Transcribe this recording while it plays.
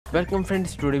Welcome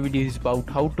friends, today video is about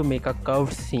how to make a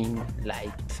curved scene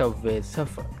like Subway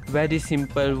Surfer. Very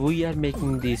simple, we are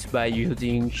making this by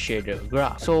using shader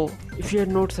graph. So if you are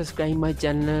not subscribed my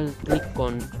channel, click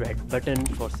on red button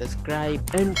for subscribe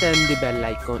and turn the bell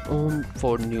icon on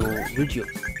for new videos.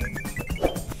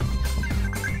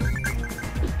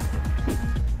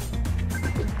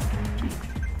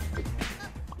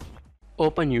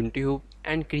 Open YouTube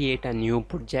and create a new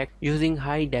project using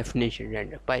high definition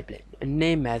render pipeline and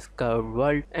name as curved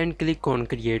world and click on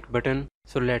create button.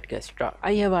 So let's get started.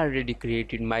 I have already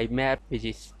created my map which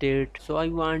is straight, so I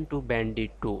want to bend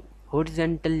it to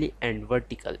horizontally and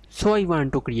vertical. So I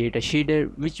want to create a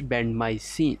shader which bend my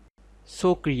scene.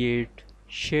 So create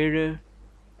shader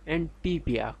and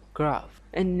PPR graph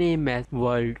and name as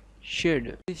world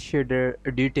shader. This shader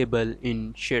editable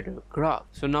in shader graph.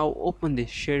 So now open this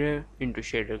shader into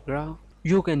shader graph.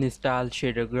 You can install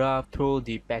shader graph through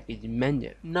the package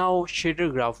manager. Now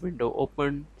shader graph window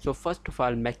open. So first of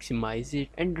all maximize it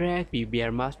and drag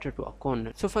PBR master to a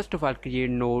corner. So first of all create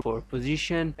node for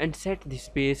position and set the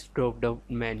space drop down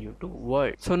menu to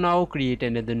world. So now create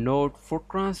another node for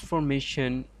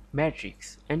transformation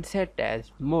matrix and set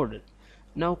as model.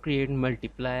 Now create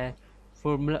multiplier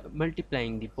for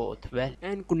multiplying the both values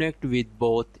and connect with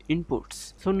both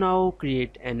inputs. So now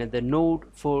create another node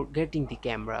for getting the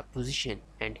camera position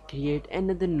and create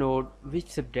another node which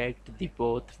subtract the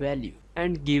both value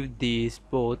and give these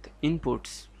both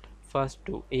inputs first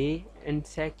to A and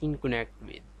second connect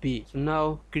with B. So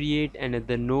now create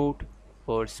another node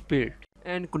for split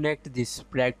and connect this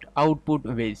subtract output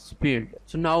with split.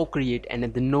 So now create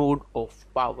another node of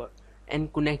power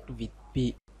and connect with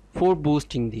P for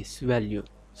boosting this value.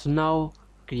 So now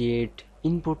create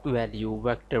input value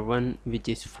vector 1 which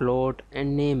is float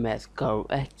and name as curve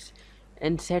x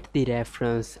and set the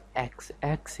reference x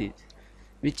axis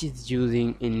which is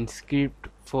using in script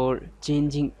for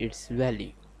changing its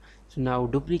value. So now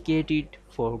duplicate it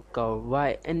for curve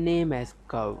y and name as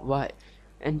curve y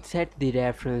and set the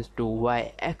reference to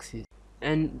y axis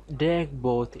and drag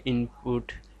both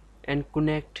input and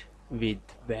connect with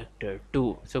vector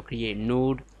 2. So create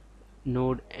node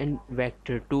and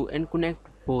vector 2 and connect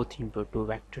both input to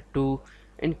vector 2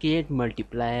 and create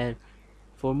multiplier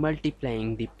for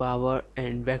multiplying the power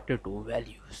and vector 2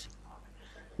 values.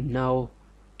 Now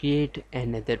create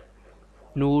another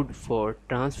node for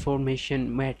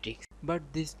transformation matrix but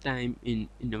this time in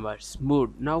inverse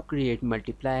mode. Now create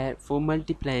multiplier for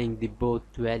multiplying the both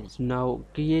values. Now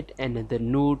create another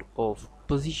node of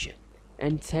position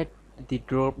and set the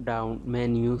drop down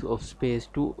menus of space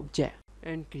to object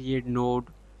and create node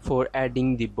for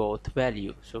adding the both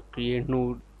value. So create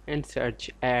node and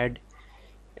search add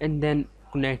and then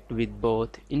connect with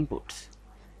both inputs.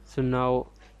 So now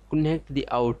connect the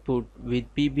output with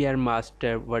PBR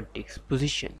master vertex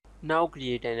position. Now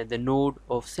create another node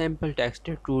of sample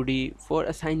texture 2D for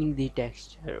assigning the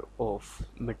texture of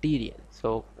material.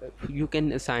 So you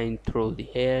can assign through the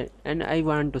hair and I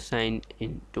want to assign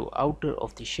into outer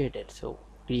of the shader. So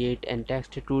create an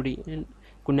texture 2D and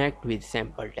connect with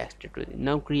sample texture 2D.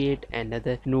 Now create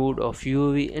another node of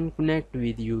UV and connect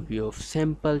with UV of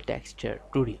sample texture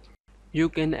 2D. You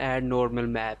can add normal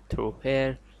map through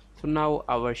here. So now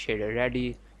our shader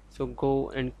ready. So go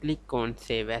and click on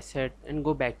save asset and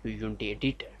go back to Unity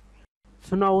editor.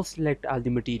 So now select all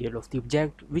the material of the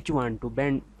object which you want to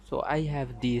bend. So I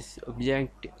have this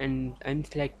object and I'm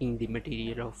selecting the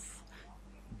material of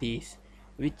this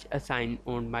which assign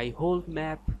on my whole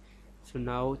map. So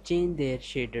now change their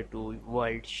shader to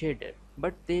world shader,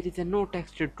 but there is a no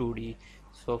texture 2D.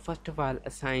 So first of all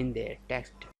assign their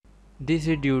text. This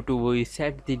is due to we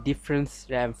set the difference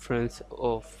reference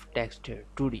of texture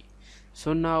 2D.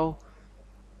 So now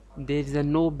there is a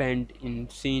no bend in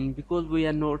scene because we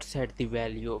are not set the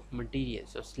value of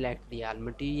materials. So select the all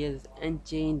materials and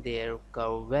change their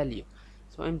curve value.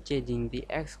 So I'm changing the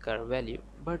x curve value,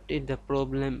 but it's the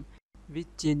problem with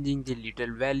changing the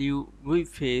little value we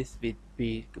face with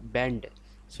big bend.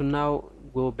 So now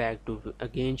go back to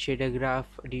again shader graph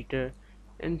editor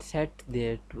and set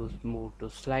there to move to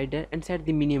slider and set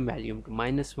the minimum volume to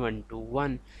 -1 to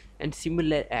 1 and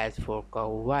similar as for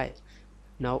curve y.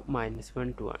 Now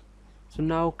 -1 to 1. So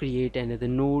now create another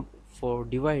node for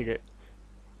divider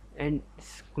and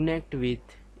connect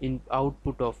with in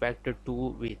output of vector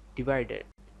 2 with divider.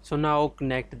 So now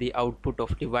connect the output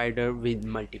of divider with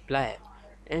multiplier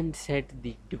and set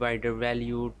the divider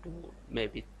value to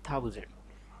maybe 1000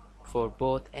 for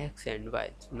both x and y.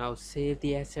 So now save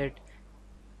the asset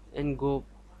and go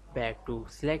back to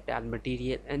select all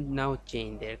material and now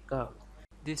change their curve.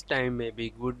 This time may be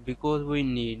good because we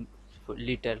need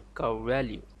little curve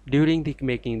value. During the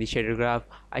making the shader graph,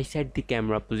 I set the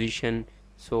camera position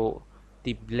so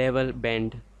the level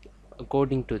bend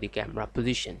according to the camera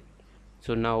position.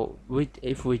 So now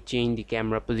if we change the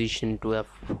camera position to a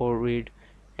forward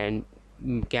and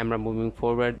camera moving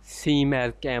forward, seem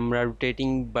as camera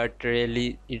rotating, but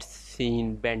really it's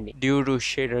seen bending due to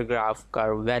shader graph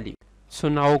curve value. So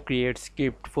now create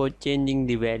script for changing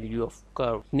the value of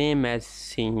curve, name as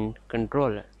scene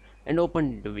controller, and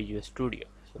open the Visual Studio.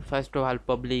 So first of all,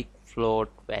 public float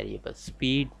variable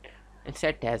speed and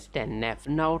set as 10f.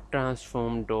 Now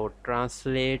transform dot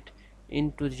translate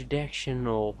into the direction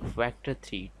of vector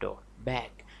 3 dot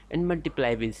back and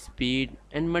multiply with speed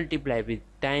and multiply with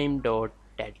time dot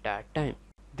delta time.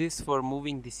 This for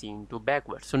moving the scene to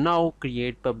backward. So now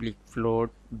create public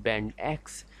float bend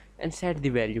x and set the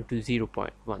value to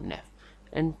 0.1f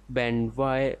and bend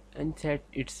y and set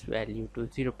its value to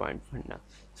 0.1f.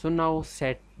 So now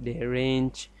set the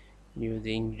range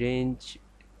using range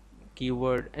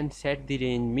keyword and set the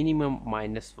range minimum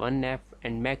 -1f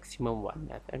and maximum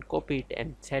 1f and copy it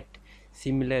and set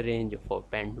similar range for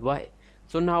band y.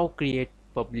 So now create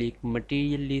public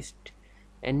material list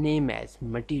and name as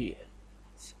material,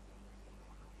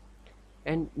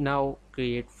 and now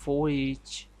create for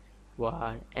each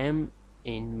var m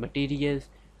in materials,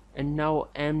 and now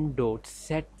m dot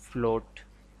set float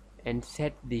and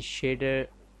set the shader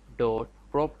dot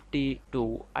property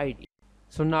to id.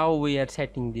 So now we are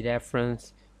setting the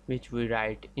reference which we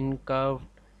write in curved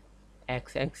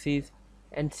x-axis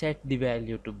and set the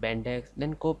value to bend x,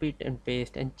 then copy it and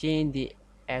paste and change the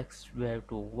x value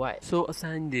to y. So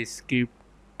assign this script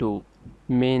to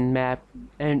main map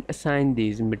and assign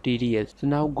these materials. So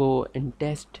now go and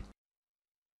test,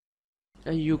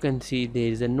 and you can see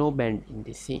there is a no bend in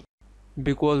the scene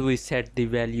because we set the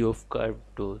value of curve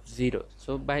to 0.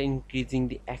 So by increasing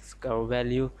the x curve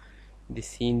value, the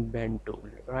scene bend to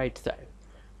right side,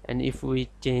 and if we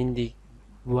change the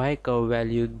y curve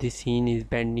value, the scene is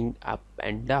bending up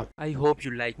and down. I hope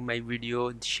you like my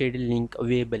video. The shaded link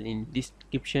available in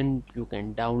description, you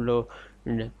can download,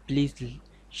 and please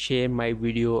share my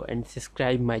video and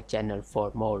subscribe my channel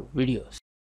for more videos.